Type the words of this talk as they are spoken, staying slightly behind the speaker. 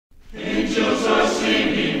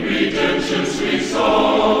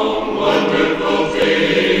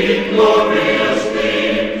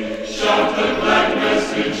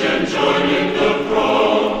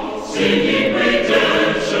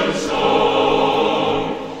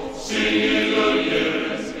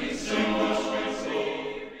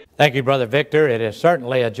Thank you, Brother Victor. It is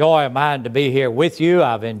certainly a joy of mine to be here with you.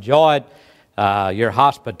 I've enjoyed your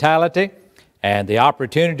hospitality and the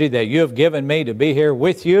opportunity that you have given me to be here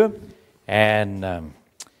with you. And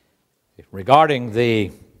regarding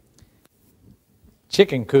the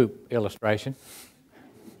chicken coop illustration,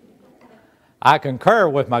 I concur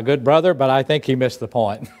with my good brother, but I think he missed the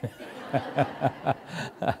point.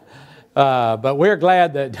 But we're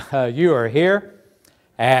glad that you are here.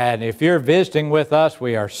 And if you're visiting with us,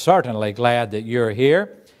 we are certainly glad that you're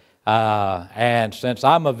here. And since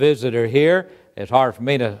I'm a visitor here, it's hard for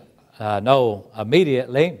me to know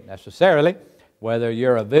immediately, necessarily, whether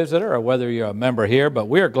you're a visitor or whether you're a member here. But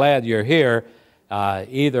we're glad you're here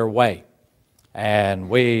either way. And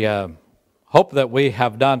we hope that we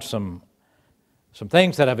have done some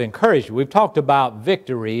things that have encouraged you. We've talked about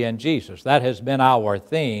victory in Jesus. That has been our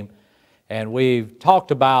theme. And we've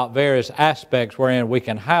talked about various aspects wherein we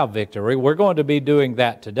can have victory. We're going to be doing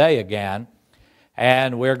that today again.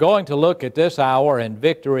 And we're going to look at this hour in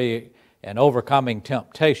victory and overcoming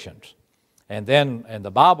temptations. And then in the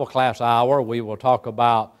Bible class hour, we will talk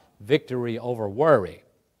about victory over worry.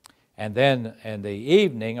 And then in the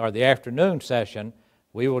evening or the afternoon session,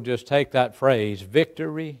 we will just take that phrase,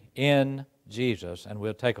 victory in Jesus, and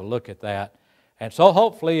we'll take a look at that. And so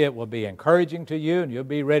hopefully it will be encouraging to you, and you'll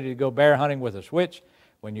be ready to go bear hunting with a switch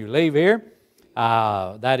when you leave here.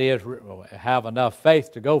 That is, have enough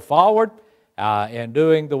faith to go forward in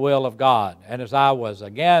doing the will of God. And as I was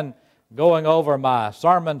again going over my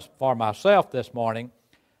sermons for myself this morning,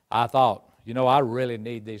 I thought, I really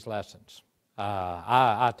need these lessons.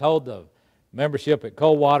 I told the membership at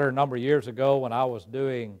Coldwater a number of years ago when I was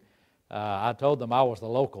doing, I told them I was the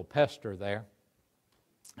local pastor there.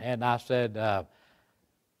 And I said,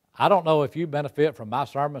 I don't know if you benefit from my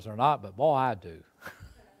sermons or not, but boy, I do.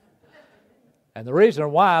 And the reason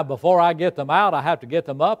why, before I get them out, I have to get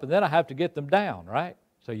them up, and then I have to get them down, right?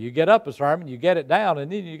 So you get up a sermon, you get it down, and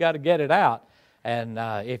then you got to get it out. And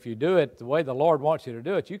if you do it the way the Lord wants you to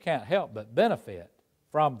do it, you can't help but benefit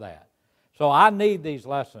from that. So I need these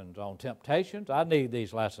lessons on temptations. I need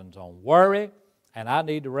these lessons on worry. And I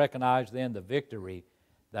need to recognize then the victory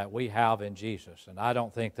that we have in Jesus. And I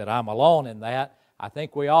don't think that I'm alone in that. I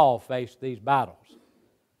think we all face these battles.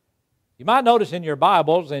 You might notice in your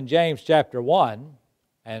Bibles in James chapter 1,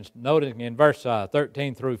 and noting in verse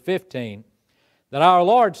 13 through 15, that our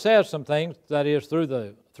Lord says some things, that is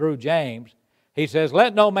through James. He says,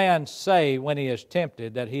 "Let no man say when he is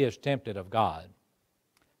tempted that he is tempted of God.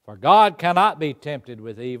 For God cannot be tempted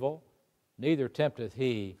with evil, neither tempteth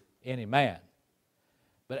he any man.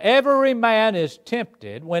 But every man is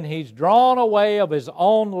tempted when he's drawn away of his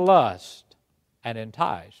own lust and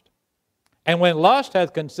enticed. And when lust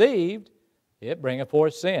hath conceived, it bringeth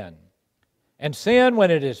forth sin. And sin,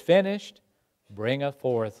 when it is finished, bringeth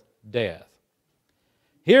forth death."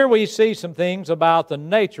 Here we see some things about the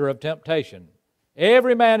nature of temptation.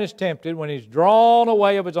 Every man is tempted when he's drawn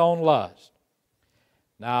away of his own lust.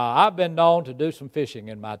 Now, I've been known to do some fishing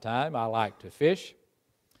in my time. I like to fish.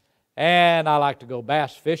 And I like to go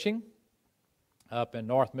bass fishing up in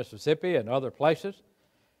North Mississippi and other places.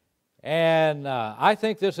 And I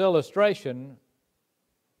think this illustration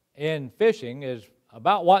in fishing is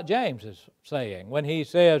about what James is saying when he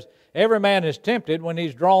says, every man is tempted when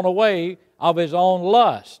he's drawn away of his own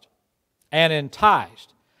lust and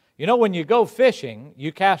enticed. When you go fishing,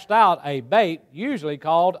 you cast out a bait, usually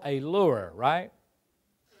called a lure, right?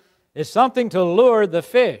 It's something to lure the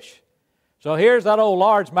fish. So here's that old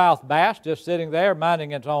largemouth bass just sitting there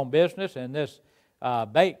minding its own business, and this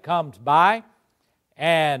bait comes by,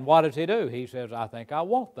 and what does he do? He says, I think I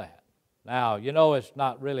want that. Now, it's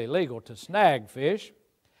not really legal to snag fish,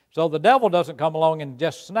 so the devil doesn't come along and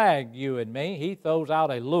just snag you and me. He throws out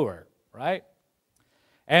a lure, right?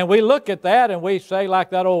 And we look at that and we say, like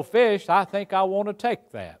that old fish, I think I want to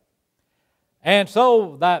take that. And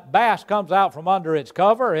so that bass comes out from under its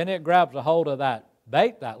cover, and it grabs a hold of that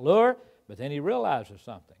bait, that lure. But then he realizes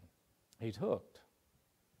something. He's hooked.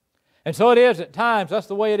 And so it is at times, that's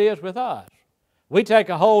the way it is with us. We take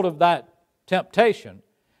a hold of that temptation,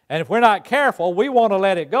 and if we're not careful, we want to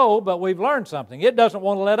let it go, but we've learned something. It doesn't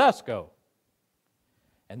want to let us go.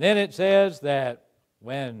 And then it says that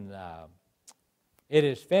when it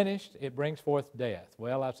is finished, it brings forth death.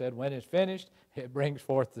 Well, I said when it's finished, it brings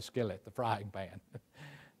forth the skillet, the frying pan.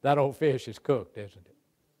 That old fish is cooked, isn't it?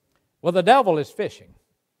 Well, the devil is fishing.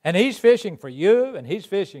 And he's fishing for you, and he's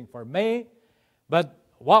fishing for me. But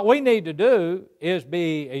what we need to do is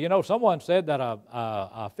be, someone said that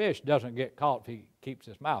a fish doesn't get caught if he keeps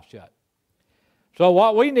his mouth shut. So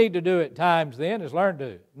what we need to do at times then is learn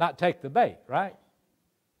to not take the bait, right?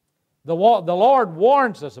 The Lord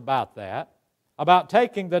warns us about that, about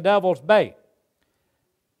taking the devil's bait.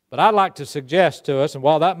 But I'd like to suggest to us, and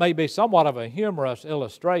while that may be somewhat of a humorous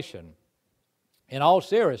illustration, in all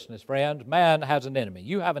seriousness, friends, man has an enemy.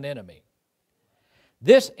 You have an enemy.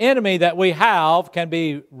 This enemy that we have can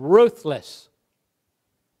be ruthless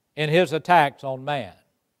in his attacks on man.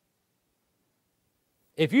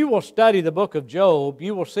 If you will study the book of Job,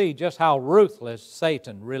 you will see just how ruthless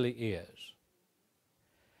Satan really is.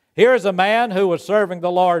 Here is a man who was serving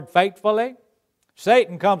the Lord faithfully.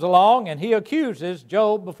 Satan comes along and he accuses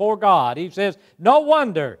Job before God. He says, no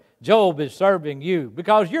wonder Job is serving you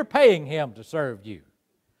because you're paying him to serve you.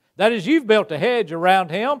 That is, you've built a hedge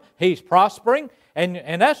around him. He's prospering. And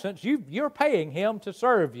in essence, you're paying him to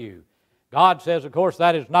serve you. God says, of course,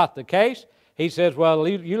 that is not the case. He says, well,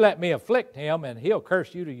 you let me afflict him and he'll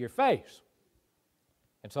curse you to your face.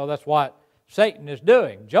 And so that's what Satan is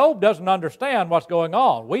doing. Job doesn't understand what's going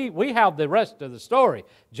on. We have the rest of the story.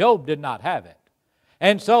 Job did not have it.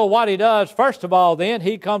 And so what he does, first of all, then,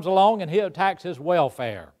 he comes along and he attacks his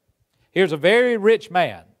welfare. Here's a very rich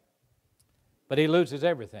man, but he loses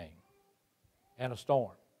everything in a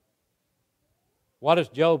storm. What does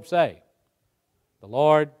Job say? The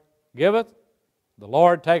Lord giveth, the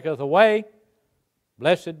Lord taketh away.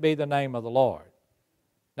 Blessed be the name of the Lord.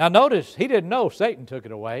 Now notice, he didn't know Satan took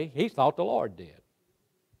it away. He thought the Lord did.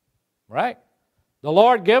 Right? The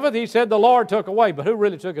Lord giveth, he said the Lord took away. But who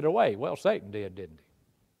really took it away? Well, Satan did, didn't he?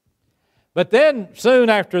 But then, soon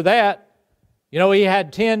after that, he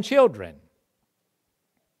had 10 children.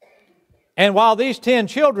 And while these 10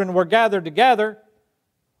 children were gathered together,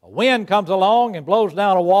 a wind comes along and blows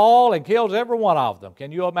down a wall and kills every one of them.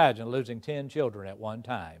 Can you imagine losing 10 children at one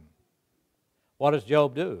time? What does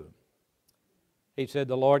Job do? He said,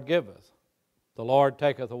 the Lord giveth, the Lord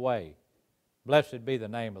taketh away. Blessed be the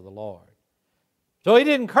name of the Lord. So he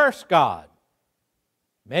didn't curse God.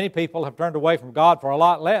 Many people have turned away from God for a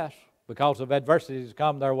lot less because of adversities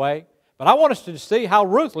come their way. But I want us to see how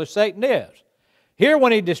ruthless Satan is. Here,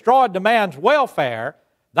 when he destroyed the man's welfare,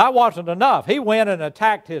 that wasn't enough. He went and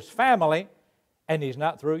attacked his family, and he's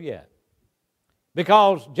not through yet.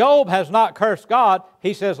 Because Job has not cursed God,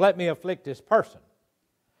 he says, let me afflict this person.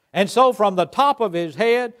 And so from the top of his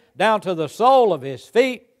head down to the sole of his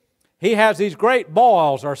feet, he has these great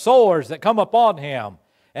boils or sores that come upon him.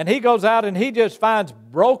 And he goes out and he just finds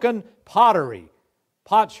broken pottery,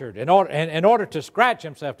 potsherd, in order to scratch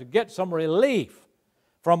himself, to get some relief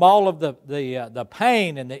from all of the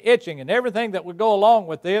pain and the itching and everything that would go along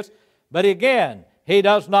with this. But again, he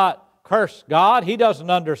does not curse God. He doesn't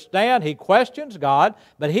understand. He questions God,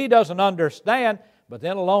 but he doesn't understand. But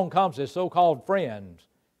then along comes his so-called friends.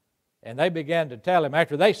 And they began to tell him,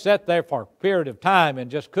 after they sat there for a period of time and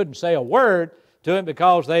just couldn't say a word to him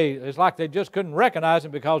because it's like they just couldn't recognize him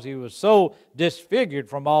because he was so disfigured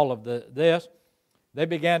from all of this, they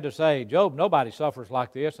began to say, Job, nobody suffers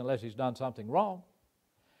like this unless he's done something wrong.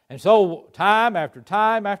 And so time after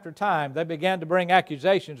time after time, they began to bring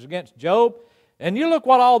accusations against Job. And you look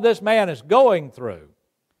what all this man is going through.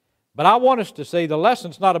 But I want us to see, the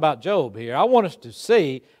lesson's not about Job here. I want us to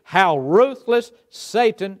see how ruthless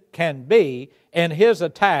Satan can be in his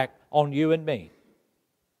attack on you and me,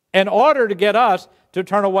 in order to get us to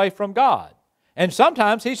turn away from God. And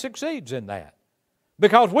sometimes he succeeds in that,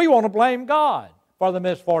 because we want to blame God for the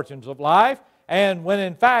misfortunes of life, and when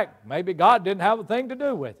in fact, maybe God didn't have a thing to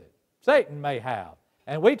do with it. Satan may have.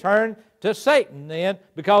 And we turn to Satan then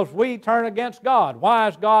because we turn against God. Why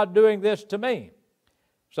is God doing this to me?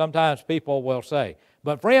 Sometimes people will say,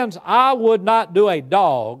 but friends, I would not do a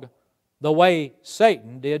dog the way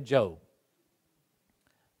Satan did Job.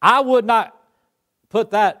 I would not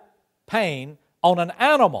put that pain on an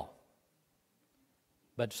animal.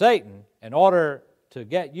 But Satan, in order to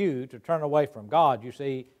get you to turn away from God, you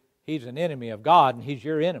see, he's an enemy of God and he's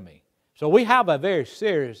your enemy. So we have a very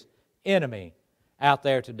serious enemy out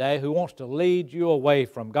there today who wants to lead you away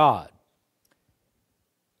from God.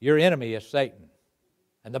 Your enemy is Satan.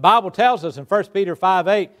 And the Bible tells us in 1 Peter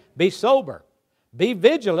 5:8, be sober, be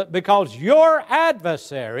vigilant, because your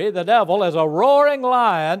adversary, the devil, as a roaring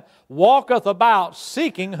lion, walketh about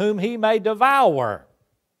seeking whom he may devour.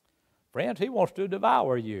 Friends, he wants to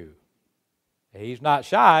devour you. He's not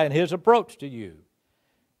shy in his approach to you.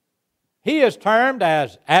 He is termed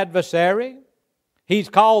as adversary. He's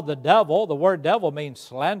called the devil. The word devil means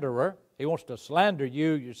slanderer. He wants to slander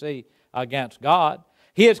you, you see, against God.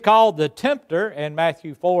 He is called the tempter in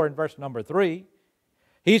Matthew 4 and verse number 3.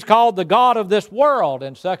 He's called the god of this world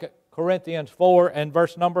in 2 Corinthians 4 and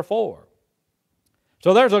verse number 4.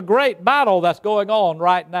 So there's a great battle that's going on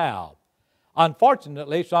right now.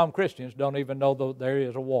 Unfortunately, some Christians don't even know that there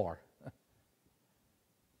is a war.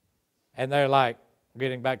 And they're like,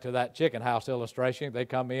 getting back to that chicken house illustration, they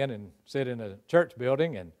come in and sit in a church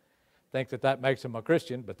building and think that that makes them a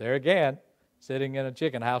Christian. But there again, sitting in a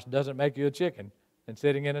chicken house doesn't make you a chicken. And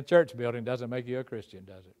sitting in a church building doesn't make you a Christian,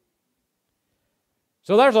 does it?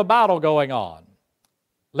 So there's a battle going on.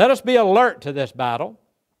 Let us be alert to this battle.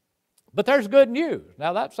 But there's good news.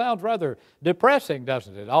 Now that sounds rather depressing,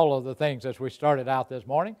 doesn't it? All of the things as we started out this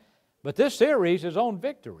morning. But this series is on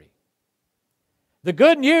victory. The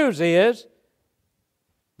good news is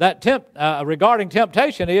that regarding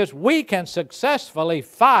temptation is we can successfully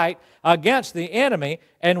fight against the enemy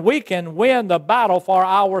and we can win the battle for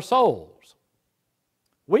our souls.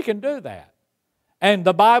 We can do that. And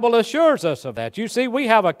the Bible assures us of that. You see, we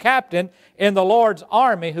have a captain in the Lord's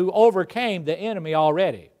army who overcame the enemy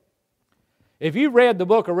already. If you read the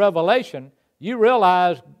book of Revelation, you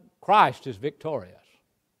realize Christ is victorious.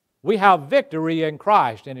 We have victory in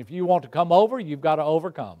Christ, and if you want to come over, you've got to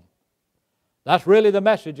overcome. That's really the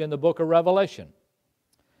message in the book of Revelation.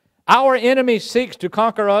 Our enemy seeks to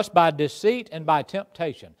conquer us by deceit and by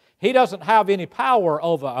temptation. He doesn't have any power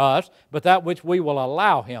over us, but that which we will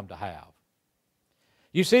allow him to have.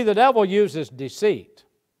 You see, the devil uses deceit.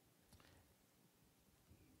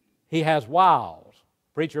 He has wiles.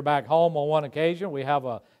 Preacher back home on one occasion, we have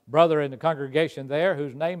a brother in the congregation there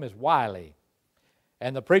whose name is Wiley.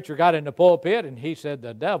 And the preacher got in the pulpit and he said,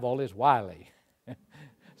 the devil is wily.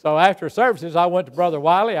 So after services, I went to Brother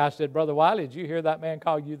Wiley. I said, Brother Wiley, did you hear that man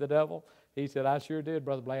call you the devil? He said, I sure did,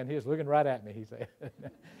 Brother Bland. He was looking right at me, he said.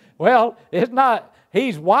 Well, it's not,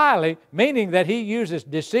 he's wily, meaning that he uses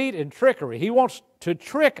deceit and trickery. He wants to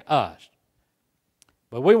trick us.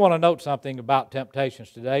 But we want to note something about temptations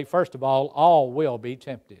today. First of all will be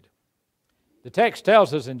tempted. The text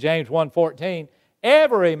tells us in James 1:14,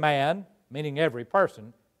 every man, meaning every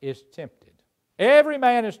person, is tempted. Every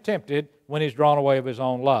man is tempted when he's drawn away of his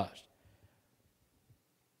own lust.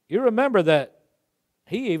 You remember that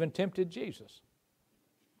he even tempted Jesus.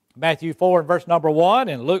 Matthew 4 and verse number 1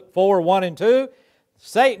 and Luke 4, 1 and 2,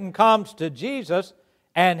 Satan comes to Jesus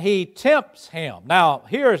and he tempts him. Now,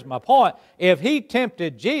 here's my point. If he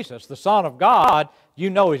tempted Jesus, the Son of God, you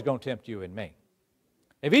know he's going to tempt you and me.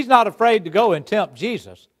 If he's not afraid to go and tempt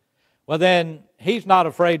Jesus, well then he's not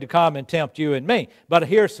afraid to come and tempt you and me. But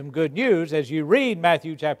here's some good news. As you read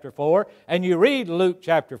Matthew chapter 4 and you read Luke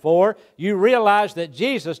chapter 4, you realize that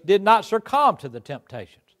Jesus did not succumb to the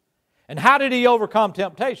temptations. And how did he overcome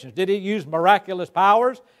temptations? Did he use miraculous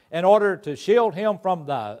powers in order to shield him from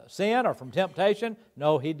the sin or from temptation?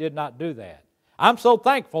 No, he did not do that. I'm so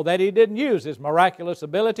thankful that he didn't use his miraculous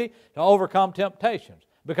ability to overcome temptations,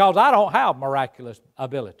 because I don't have miraculous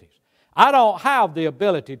abilities. I don't have the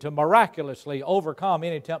ability to miraculously overcome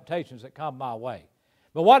any temptations that come my way.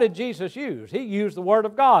 But what did Jesus use? He used the Word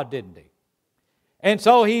of God, didn't he? And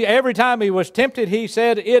so every time he was tempted, he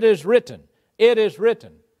said, it is written. It is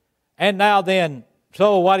written. And now then,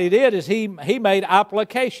 so what he did is he made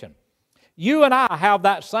application. You and I have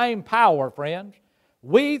that same power, friends.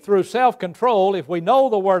 We, through self-control, if we know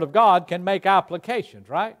the Word of God, can make applications,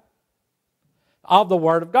 right? Of the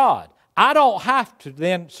Word of God. I don't have to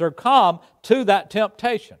then succumb to that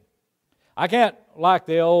temptation. I can't, like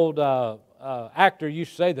the old actor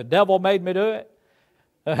used to say, the devil made me do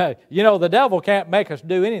it. You know, the devil can't make us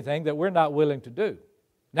do anything that we're not willing to do.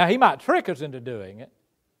 Now, he might trick us into doing it,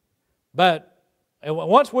 but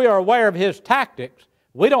once we are aware of his tactics,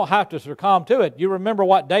 we don't have to succumb to it. You remember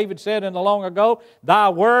what David said in the long ago? Thy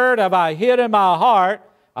word have I hid in my heart,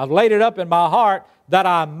 I've laid it up in my heart, that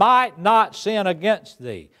I might not sin against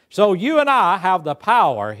thee. So you and I have the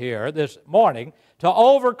power here this morning to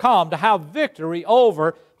overcome, to have victory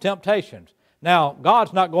over temptations. Now,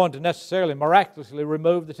 God's not going to necessarily miraculously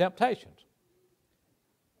remove the temptations,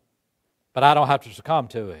 but I don't have to succumb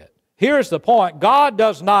to it. Here's the point. God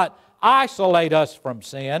does not isolate us from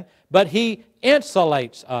sin, but He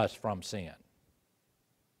insulates us from sin.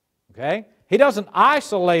 Okay? He doesn't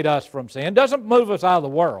isolate us from sin, doesn't move us out of the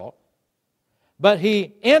world, but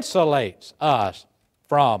He insulates us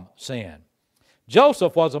from sin.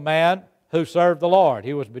 Joseph was a man who served the Lord.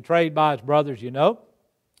 He was betrayed by his brothers, you know,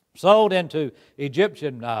 sold into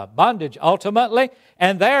Egyptian bondage ultimately,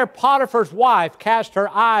 and there Potiphar's wife cast her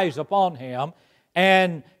eyes upon him,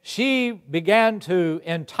 and she began to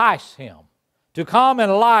entice him to come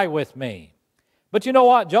and lie with me. But you know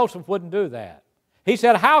what? Joseph wouldn't do that. He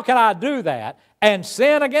said, how can I do that and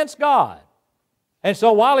sin against God? And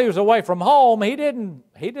so while he was away from home, he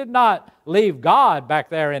did not leave God back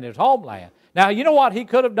there in his homeland. Now, you know what he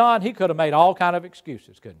could have done? He could have made all kind of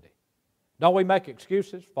excuses, couldn't he? Don't we make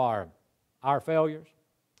excuses for our failures?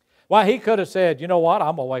 Well, he could have said, you know what,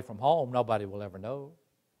 I'm away from home. Nobody will ever know.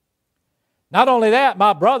 Not only that,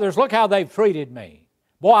 my brothers, look how they've treated me.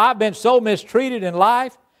 Boy, I've been so mistreated in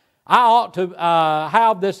life. I ought to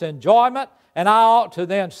have this enjoyment, and I ought to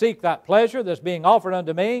then seek that pleasure that's being offered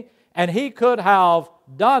unto me. And he could have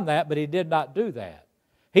done that, but he did not do that.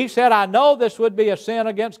 He said, I know this would be a sin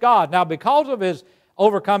against God. Now, because of his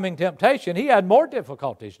overcoming temptation, he had more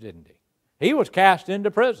difficulties, didn't he? He was cast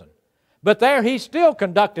into prison. But there he still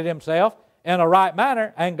conducted himself in a right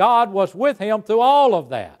manner, and God was with him through all of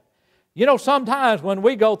that. You know, sometimes when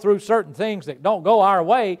we go through certain things that don't go our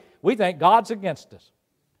way, we think God's against us.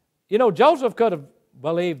 You know, Joseph could have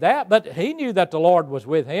believed that, but he knew that the Lord was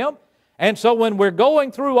with him. And so when we're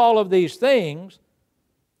going through all of these things,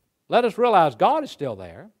 let us realize God is still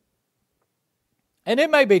there. And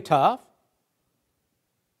it may be tough.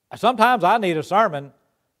 Sometimes I need a sermon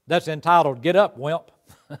that's entitled, Get Up, Wimp.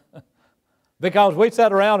 Because we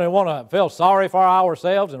sit around and want to feel sorry for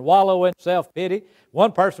ourselves and wallow in self-pity.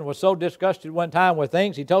 One person was so disgusted one time with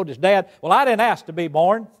things, he told his dad, well, I didn't ask to be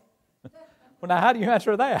born. Well, now, how do you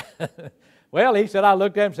answer that? Well, he said, I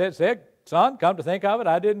looked at him and said, son, come to think of it,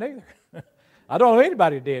 I didn't either. I don't know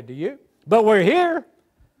anybody did, do you? But we're here.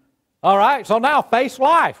 All right, so now face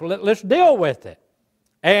life. Let's deal with it.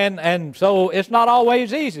 And so it's not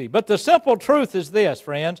always easy. But the simple truth is this,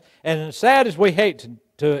 friends, and as sad as we hate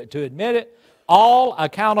to admit it, all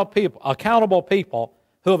accountable people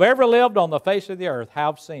who have ever lived on the face of the earth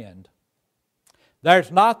have sinned. There's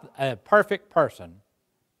not a perfect person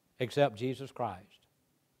except Jesus Christ.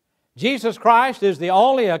 Jesus Christ is the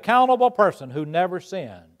only accountable person who never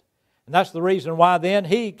sinned. And that's the reason why then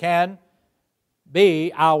He can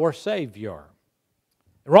be our Savior.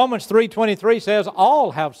 Romans 3:23 says,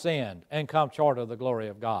 all have sinned and come short of the glory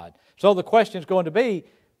of God. So the question is going to be,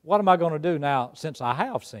 what am I going to do now since I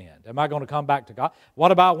have sinned? Am I going to come back to God?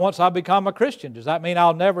 What about once I become a Christian? Does that mean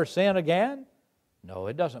I'll never sin again? No,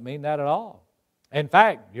 it doesn't mean that at all. In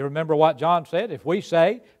fact, you remember what John said? If we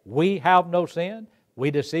say we have no sin, we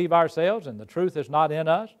deceive ourselves and the truth is not in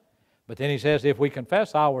us. But then he says if we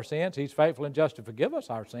confess our sins, He's faithful and just to forgive us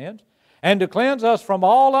our sins and to cleanse us from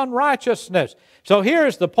all unrighteousness. So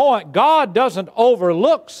here's the point. God doesn't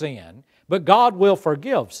overlook sin, but God will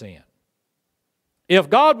forgive sin. If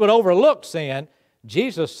God would overlook sin,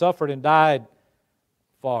 Jesus suffered and died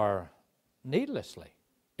for needlessly.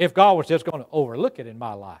 If God was just going to overlook it in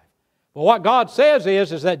my life. But what God says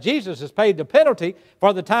is that Jesus has paid the penalty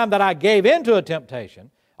for the time that I gave into a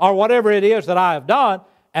temptation or whatever it is that I have done,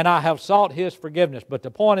 and I have sought His forgiveness. But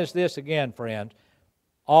the point is this again, friends,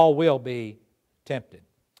 all will be tempted.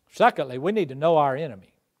 Secondly, we need to know our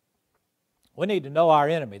enemy. We need to know our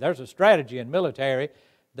enemy. There's a strategy in military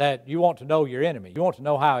that you want to know your enemy. You want to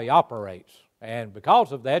know how he operates. And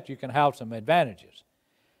because of that, you can have some advantages.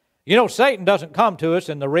 You know, Satan doesn't come to us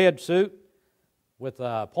in the red suit with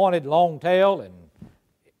a pointed long tail and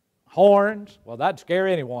horns. Well, that'd scare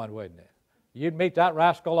anyone, wouldn't it? You'd meet that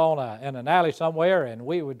rascal in an alley somewhere, and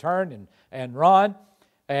we would turn and run,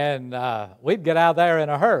 and we'd get out of there in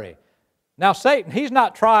a hurry. Now, Satan, he's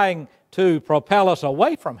not trying to propel us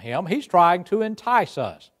away from him. He's trying to entice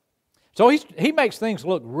us. So he makes things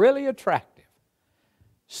look really attractive.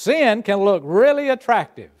 Sin can look really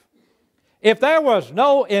attractive. If there was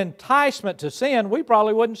no enticement to sin, we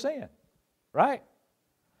probably wouldn't sin, right?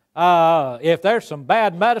 If there's some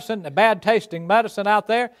bad medicine, bad tasting medicine out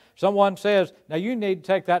there, someone says, now you need to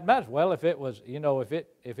take that medicine. Well, if it was,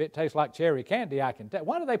 if it tastes like cherry candy, I can take.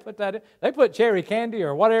 Why do they put that in? They put cherry candy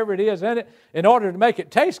or whatever it is in it in order to make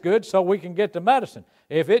it taste good so we can get the medicine.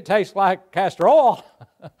 If it tastes like castor oil,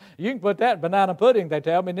 you can put that in banana pudding, they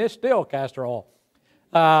tell me, and it's still castor oil.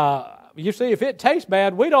 You see, if it tastes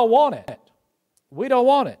bad, we don't want it. We don't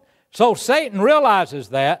want it. So Satan realizes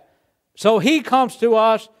that. So he comes to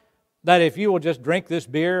us that if you will just drink this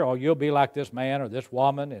beer, or you'll be like this man or this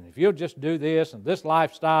woman, and if you'll just do this and this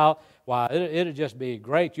lifestyle, why, it'll just be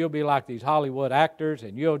great. You'll be like these Hollywood actors,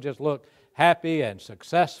 and you'll just look happy and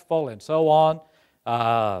successful and so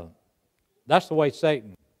on. That's the way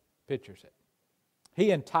Satan pictures it. He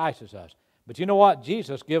entices us. But you know what?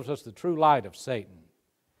 Jesus gives us the true light of Satan.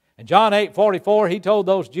 In John 8:44, He told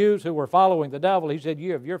those Jews who were following the devil, He said,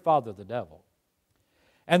 you have your father the devil.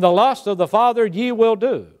 And the lust of the father ye will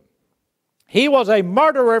do. He was a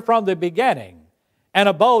murderer from the beginning, and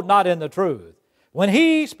abode not in the truth. When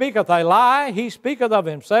he speaketh a lie, he speaketh of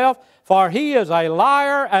himself, for he is a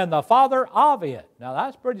liar and the father of it. Now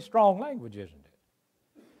that's pretty strong language, isn't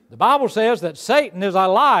it? The Bible says that Satan is a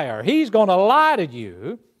liar. He's going to lie to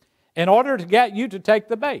you in order to get you to take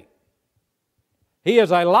the bait. He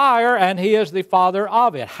is a liar and he is the father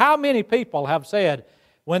of it. How many people have said,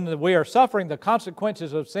 when we are suffering the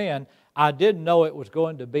consequences of sin, I didn't know it was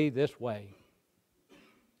going to be this way.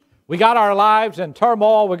 We got our lives in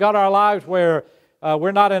turmoil. We got our lives where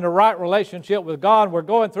we're not in the right relationship with God. We're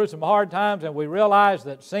going through some hard times, and we realize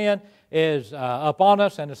that sin is upon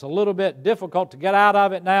us, and it's a little bit difficult to get out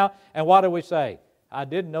of it now. And what do we say? I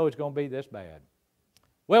didn't know it's going to be this bad.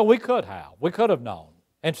 Well, we could have. We could have known.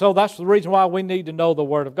 And so that's the reason why we need to know the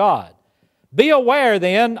Word of God. Be aware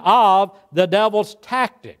then of the devil's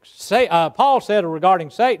tactics. Paul said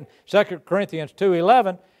regarding Satan, 2 Corinthians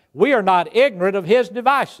 2:11, we are not ignorant of his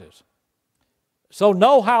devices. So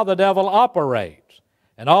know how the devil operates.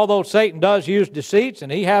 And although Satan does use deceits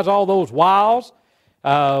and he has all those wiles,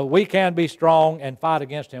 we can be strong and fight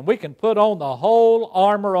against him. We can put on the whole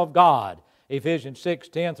armor of God, Ephesians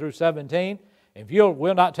 6:10 through 17. If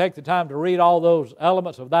we'll not take the time to read all those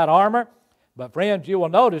elements of that armor, but friends, you will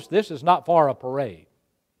notice this is not for a parade.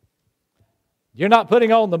 You're not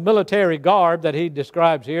putting on the military garb that he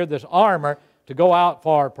describes here, this armor, to go out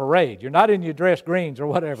for a parade. You're not in your dress greens or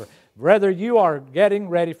whatever. Rather, you are getting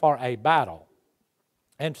ready for a battle.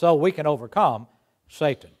 And so we can overcome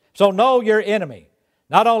Satan. So know your enemy.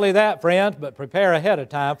 Not only that, friends, but prepare ahead of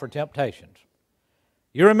time for temptations.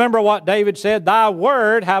 You remember what David said, thy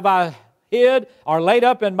word have I hid or laid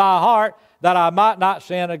up in my heart that I might not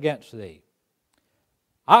sin against thee.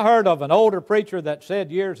 I heard of an older preacher that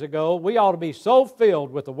said years ago, we ought to be so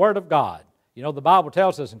filled with the Word of God. You know, the Bible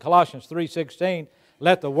tells us in Colossians 3:16,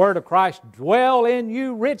 let the Word of Christ dwell in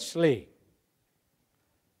you richly.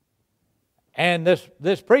 And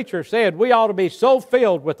this preacher said we ought to be so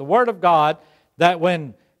filled with the Word of God that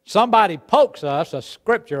when somebody pokes us, a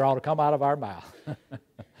scripture ought to come out of our mouth.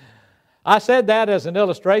 I said that as an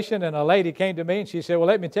illustration, and a lady came to me and she said, well,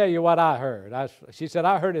 let me tell you what I heard. She said,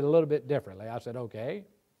 I heard it a little bit differently. I said, okay.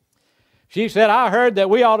 She said, I heard that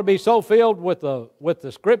we ought to be so filled with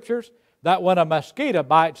the scriptures that when a mosquito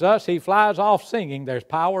bites us, he flies off singing, there's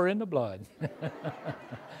power in the blood.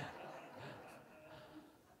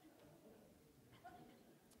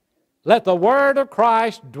 Let the word of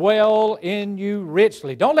Christ dwell in you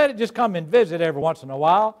richly. Don't let it just come and visit every once in a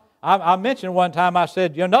while. I mentioned one time, I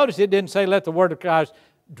said, you'll notice it didn't say let the word of Christ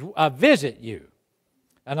visit you.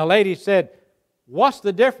 And a lady said, what's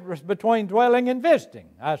the difference between dwelling and visiting?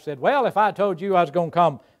 I said, well, if I told you I was going to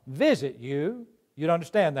come visit you, you'd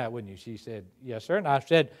understand that, wouldn't you? She said, yes, sir. And I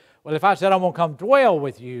said, well, if I said I'm going to come dwell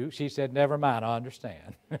with you, she said, never mind, I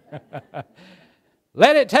understand.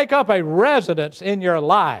 Let it take up a residence in your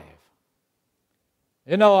life.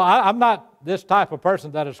 You know, I'm not this type of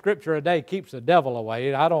person that a scripture a day keeps the devil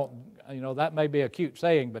away. I don't, that may be a cute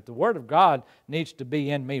saying, but the Word of God needs to be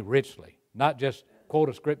in me richly, not just quote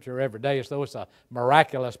a scripture every day as though it's a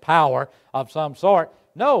miraculous power of some sort.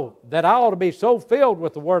 No, that I ought to be so filled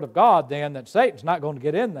with the Word of God then that Satan's not going to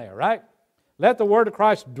get in there, right? Let the Word of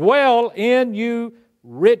Christ dwell in you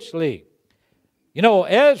richly. You know,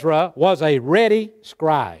 Ezra was a ready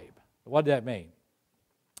scribe. What did that mean?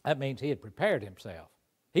 That means he had prepared himself.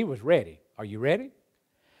 He was ready. Are you ready?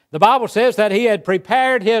 The Bible says that he had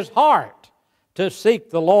prepared his heart to seek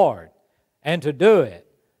the Lord and to do it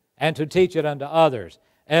and to teach it unto others.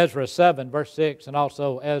 Ezra 7, verse 6, and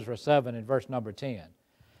also Ezra 7 and verse number 10.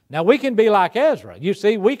 Now we can be like Ezra. You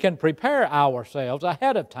see, we can prepare ourselves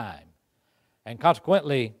ahead of time. And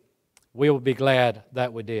consequently, we will be glad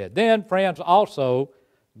that we did. Then, friends, also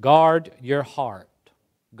guard your heart.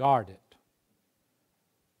 Guard it.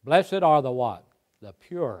 Blessed are the what? The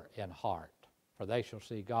pure in heart, for they shall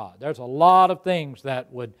see God. There's a lot of things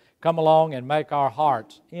that would come along and make our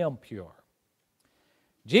hearts impure.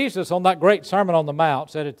 Jesus, on that great Sermon on the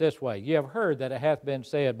Mount, said it this way, ye have heard that it hath been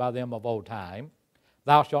said by them of old time,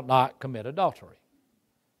 thou shalt not commit adultery.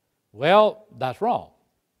 Well, that's wrong.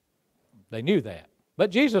 They knew that.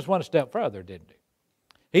 But Jesus went a step further, didn't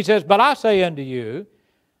he? He says, but I say unto you,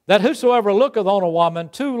 that whosoever looketh on a woman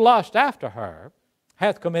to lust after her,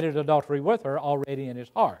 hath committed adultery with her already in his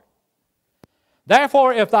heart.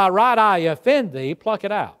 Therefore, if thy right eye offend thee, pluck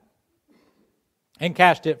it out, and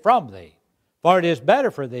cast it from thee. For it is better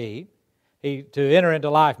for thee to enter into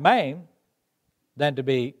life maimed than to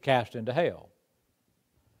be cast into hell.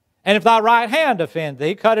 And if thy right hand offend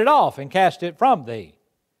thee, cut it off, and cast it from thee.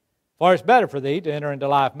 For it's better for thee to enter into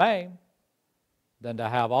life maimed than to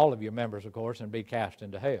have all of your members, of course, and be cast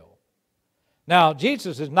into hell. Now,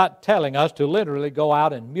 Jesus is not telling us to literally go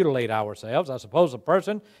out and mutilate ourselves. I suppose a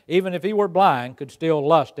person, even if he were blind, could still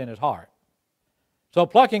lust in his heart. So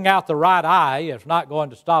plucking out the right eye is not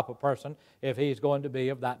going to stop a person if he's going to be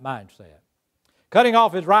of that mindset. Cutting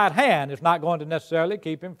off his right hand is not going to necessarily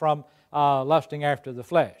keep him from lusting after the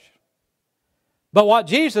flesh. But what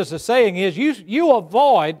Jesus is saying is you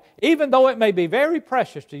avoid, even though it may be very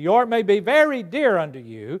precious to you or it may be very dear unto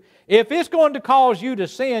you, if it's going to cause you to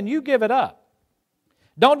sin, you give it up.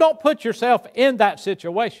 Don't put yourself in that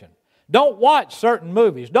situation. Don't watch certain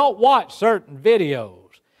movies. Don't watch certain videos.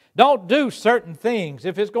 Don't do certain things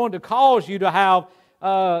if it's going to cause you to have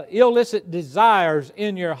illicit desires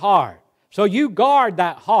in your heart. So you guard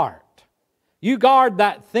that heart. You guard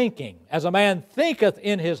that thinking. As a man thinketh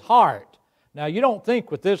in his heart. Now, you don't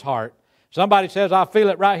think with this heart. Somebody says, I feel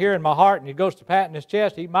it right here in my heart, and he goes to patting his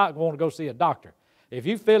chest, he might want to go see a doctor. If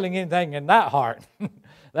you're feeling anything in that heart,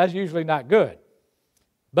 that's usually not good.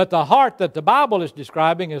 But the heart that the Bible is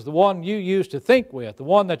describing is the one you use to think with, the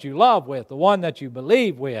one that you love with, the one that you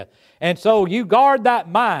believe with. And so you guard that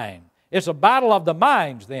mind. It's a battle of the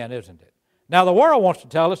minds then, isn't it? Now, the world wants to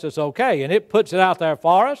tell us it's okay, and it puts it out there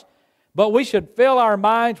for us, but we should fill our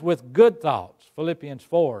minds with good thoughts. Philippians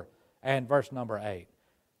 4 and verse number 8.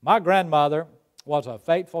 My grandmother was a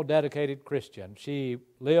faithful, dedicated Christian. She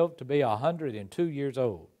lived to be 102 years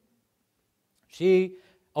old. She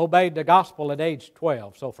obeyed the gospel at age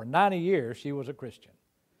 12, so for 90 years she was a Christian.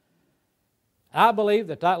 I believe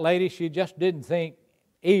that lady, she just didn't think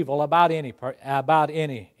evil about anybody.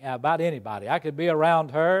 I could be around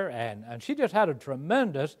her, and she just had a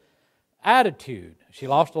tremendous attitude. She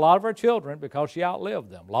lost a lot of her children because she outlived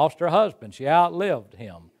them. Lost her husband, she outlived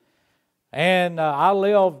him. And I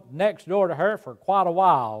lived next door to her for quite a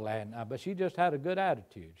while, but she just had a good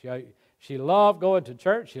attitude. She loved going to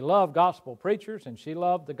church, she loved gospel preachers, and she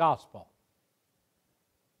loved the gospel.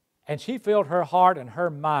 And she filled her heart and her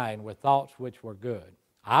mind with thoughts which were good.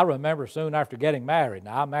 I remember soon after getting married.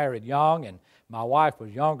 Now, I married young, and my wife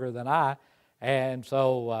was younger than I, and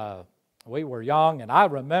so we were young, and I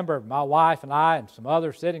remember my wife and I and some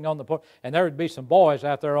others sitting on the porch, and there would be some boys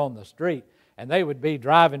out there on the street, and they would be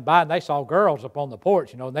driving by, and they saw girls up on the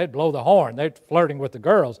porch, and they'd blow the horn. They're flirting with the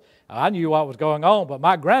girls. I knew what was going on, but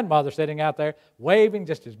my grandmother sitting out there, waving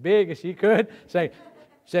just as big as she could, said,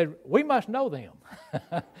 we must know them.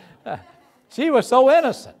 She was so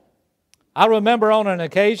innocent. I remember on an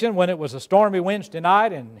occasion when it was a stormy Wednesday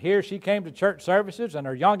night, and here she came to church services, and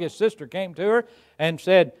her youngest sister came to her and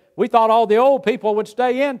said, we thought all the old people would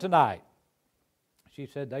stay in tonight. She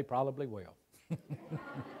said, they probably will.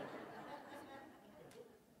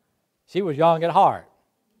 She was young at heart,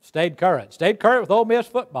 stayed current with Ole Miss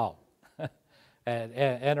football.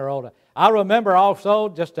 and her older. I remember also,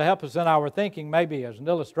 just to help us in our thinking, maybe as an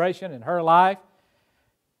illustration in her life,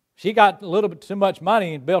 she got a little bit too much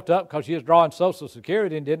money and built up because she was drawing Social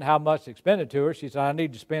Security and didn't have much expenditure. She said, I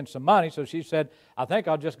need to spend some money. So she said, I think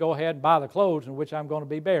I'll just go ahead and buy the clothes in which I'm going to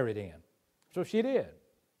be buried in. So she did.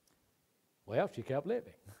 Well, she kept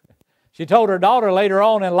living. She told her daughter later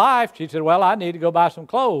on in life, she said, well, I need to go buy some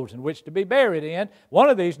clothes in which to be buried in. One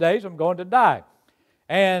of these days I'm going to die.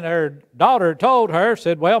 And her daughter told her,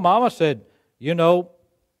 said, well, Mama, said,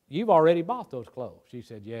 you've already bought those clothes. She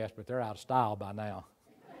said, yes, but they're out of style by now.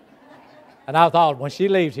 And I thought, when she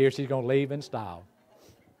leaves here, she's going to leave in style.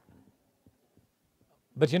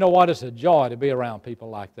 But you know what? It's a joy to be around people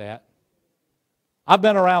like that. I've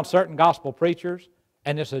been around certain gospel preachers,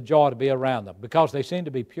 and it's a joy to be around them because they seem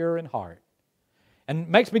to be pure in heart. And it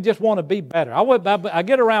makes me just want to be better. I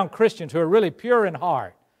get around Christians who are really pure in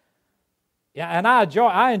heart. Yeah, and I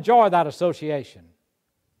enjoy that association.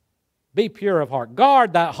 Be pure of heart.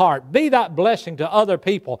 Guard that heart. Be that blessing to other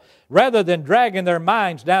people rather than dragging their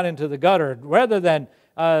minds down into the gutter, rather than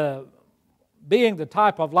being the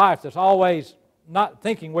type of life that's always not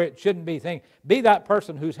thinking where it shouldn't be thinking. Be that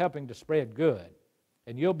person who's helping to spread good,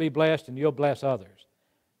 and you'll be blessed and you'll bless others.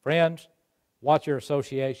 Friends, watch your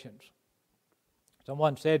associations.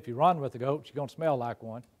 Someone said if you run with the goats, you're going to smell like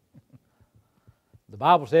one. The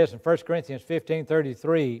Bible says in 1 Corinthians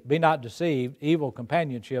 15:33, be not deceived, evil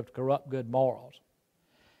companionship corrupt good morals.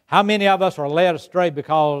 How many of us are led astray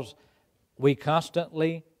because we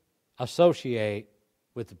constantly associate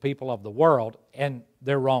with the people of the world and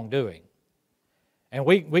their wrongdoing? And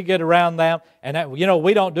we get around them, and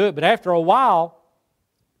we don't do it, but after a while,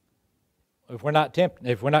 if we're not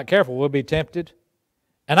careful, we'll be tempted.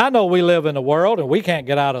 And I know we live in the world, and we can't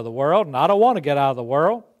get out of the world, and I don't want to get out of the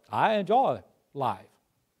world. I enjoy life.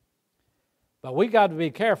 But we got to be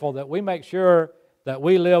careful that we make sure that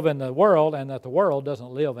we live in the world and that the world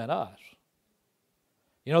doesn't live in us.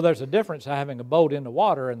 There's a difference having a boat in the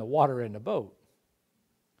water and the water in the boat.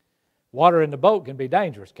 Water in the boat can be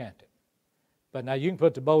dangerous, can't it? But now you can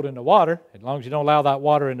put the boat in the water. As long as you don't allow that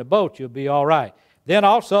water in the boat, you'll be all right. Then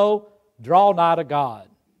also, draw nigh to God.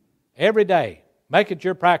 Every day, make it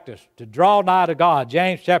your practice to draw nigh to God.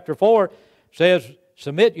 James chapter 4 says,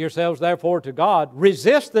 Submit yourselves therefore to God.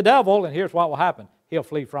 Resist the devil, and here's what will happen. He'll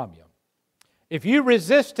flee from you. If you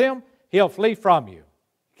resist him, he'll flee from you.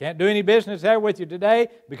 Can't do any business there with you today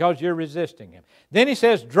because you're resisting him. Then he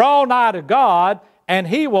says, draw nigh to God, and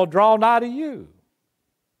he will draw nigh to you.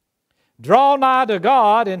 Draw nigh to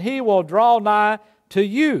God, and he will draw nigh to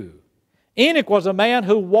you. Enoch was a man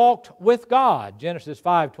who walked with God, Genesis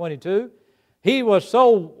 5:22. He was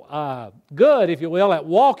so good, if you will, at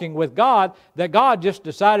walking with God that God just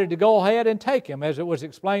decided to go ahead and take him, as it was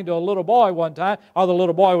explained to a little boy one time, or the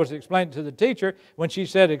little boy was explaining to the teacher when she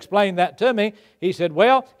said, explain that to me. He said,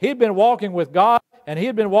 well, he'd been walking with God, and he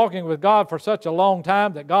had been walking with God for such a long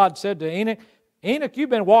time that God said to Enoch, Enoch,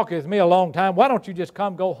 you've been walking with me a long time. Why don't you just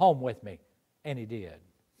come go home with me? And he did.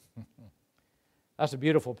 That's a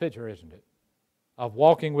beautiful picture, isn't it? Of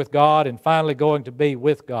walking with God and finally going to be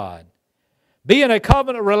with God. Be in a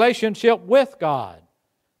covenant relationship with God.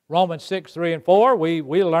 Romans 6:3-4,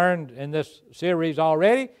 we learned in this series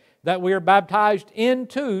already that we are baptized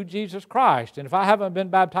into Jesus Christ. And if I haven't been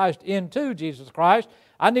baptized into Jesus Christ,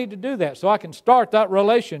 I need to do that so I can start that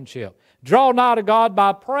relationship. Draw nigh to God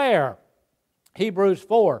by prayer. Hebrews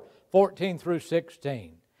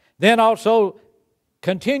 4:14-16. Then also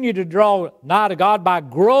continue to draw nigh to God by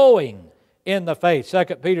growing in the faith. 2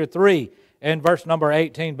 Peter 3 and verse number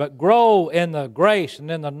 18. But grow in the grace and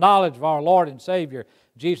in the knowledge of our Lord and Savior,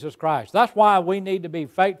 Jesus Christ. That's why we need to be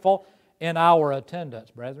faithful in our attendance,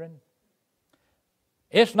 brethren.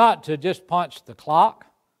 It's not to just punch the clock.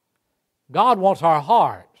 God wants our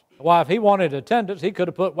heart. Why, if He wanted attendance, He could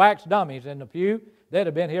have put wax dummies in the pew. They'd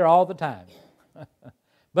have been here all the time.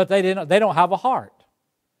 But they don't have a heart.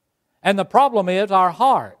 And the problem is our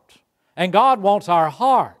heart. And God wants our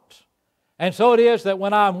heart. And so it is that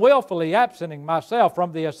when I'm willfully absenting myself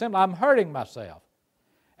from the assembly, I'm hurting myself.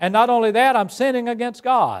 And not only that, I'm sinning against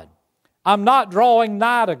God. I'm not drawing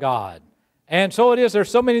nigh to God. And so it is, there's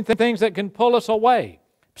so many things that can pull us away.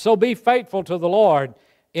 So be faithful to the Lord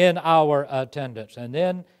in our attendance. And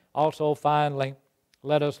then also finally,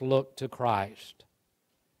 let us look to Christ.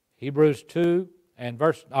 Hebrews 12 and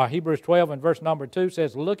verse number 2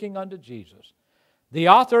 says, looking unto Jesus, the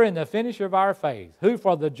author and the finisher of our faith, who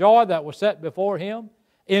for the joy that was set before Him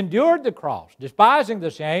endured the cross, despising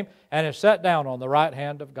the shame, and is set down on the right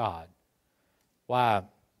hand of God. Why,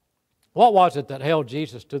 what was it that held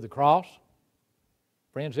Jesus to the cross?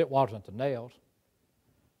 Friends, it wasn't the nails.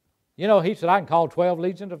 You know, He said, I can call 12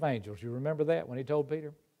 legions of angels. You remember that when He told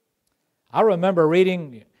Peter? I remember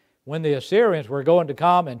reading when the Assyrians were going to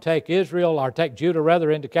come and take Israel, or take Judah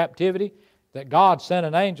rather, into captivity, that God sent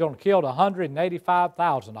an angel and killed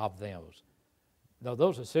 185,000 of them. Though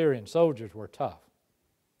those Assyrian soldiers were tough.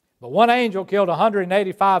 But one angel killed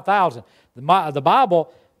 185,000. The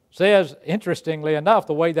Bible says, interestingly enough,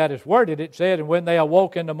 the way that is worded, it said, and when they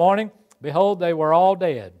awoke in the morning, behold, they were all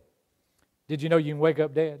dead. Did you know you can wake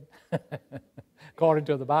up dead? According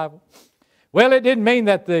to the Bible. Well, it didn't mean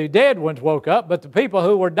that the dead ones woke up, but the people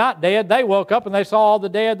who were not dead, they woke up and they saw all the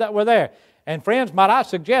dead that were there. And friends, might I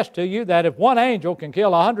suggest to you that if one angel can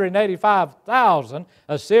kill 185,000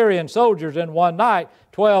 Assyrian soldiers in one night,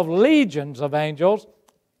 12 legions of angels,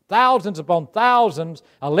 thousands upon thousands,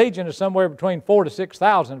 a legion is somewhere between 4,000 to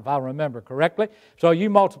 6,000 if I remember correctly. So you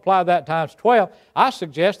multiply that times 12, I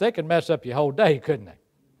suggest they could mess up your whole day, couldn't they?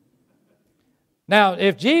 Now,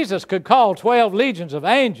 if Jesus could call 12 legions of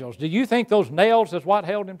angels, do you think those nails is what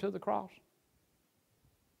held Him to the cross?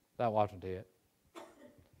 That wasn't it.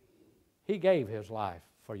 He gave His life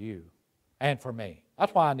for you and for me.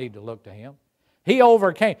 That's why I need to look to Him. He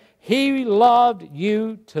overcame. He loved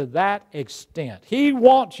you to that extent. He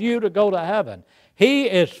wants you to go to heaven. He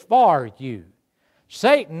is for you.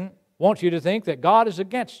 Satan wants you to think that God is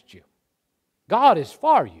against you. God is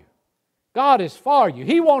for you. God is for you.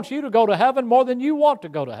 He wants you to go to heaven more than you want to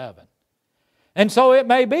go to heaven. And so it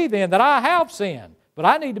may be then that I have sinned, but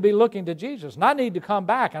I need to be looking to Jesus, and I need to come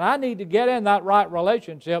back, and I need to get in that right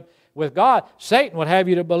relationship with God. Satan would have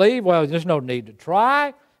you to believe, well, there's no need to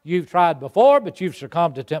try. You've tried before, but you've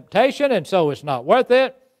succumbed to temptation, and so it's not worth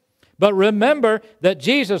it. But remember that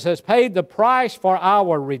Jesus has paid the price for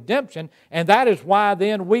our redemption, and that is why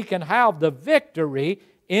then we can have the victory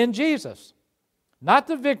in Jesus. Not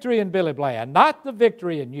the victory in Billy Bland, not the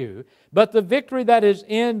victory in you, but the victory that is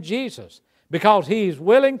in Jesus. Because He's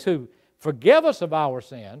willing to forgive us of our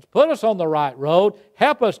sins, put us on the right road,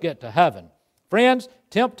 help us get to heaven. Friends,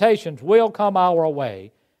 temptations will come our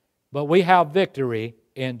way, but we have victory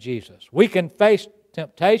in Jesus. We can face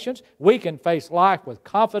temptations, we can face life with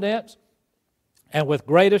confidence and with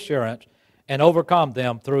great assurance and overcome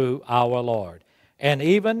them through our Lord. And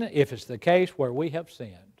even if it's the case where we have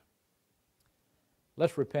sinned,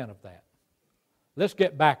 let's repent of that. Let's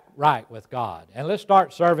get back right with God. And let's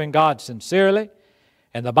start serving God sincerely.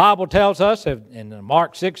 And the Bible tells us in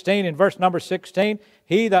Mark 16, in verse number 16,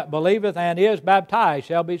 he that believeth and is baptized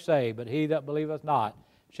shall be saved, but he that believeth not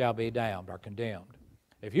shall be damned or condemned.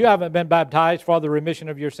 If you haven't been baptized for the remission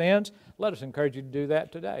of your sins, let us encourage you to do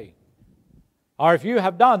that today. Or if you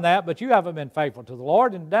have done that, but you haven't been faithful to the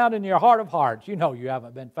Lord, and down in your heart of hearts, you know you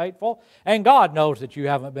haven't been faithful, and God knows that you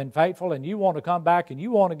haven't been faithful, and you want to come back and you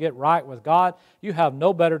want to get right with God, you have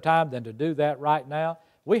no better time than to do that right now.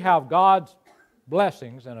 We have God's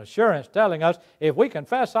blessings and assurance telling us if we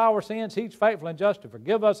confess our sins, He's faithful and just to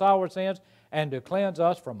forgive us our sins and to cleanse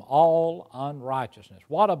us from all unrighteousness.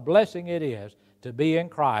 What a blessing it is to be in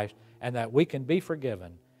Christ and that we can be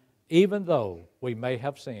forgiven. Even though we may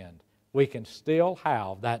have sinned, we can still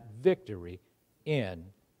have that victory in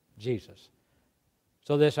Jesus.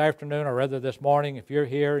 So this afternoon, or rather this morning, if you're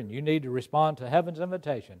here and you need to respond to heaven's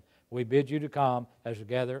invitation, we bid you to come as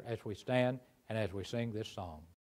together as we stand and as we sing this song.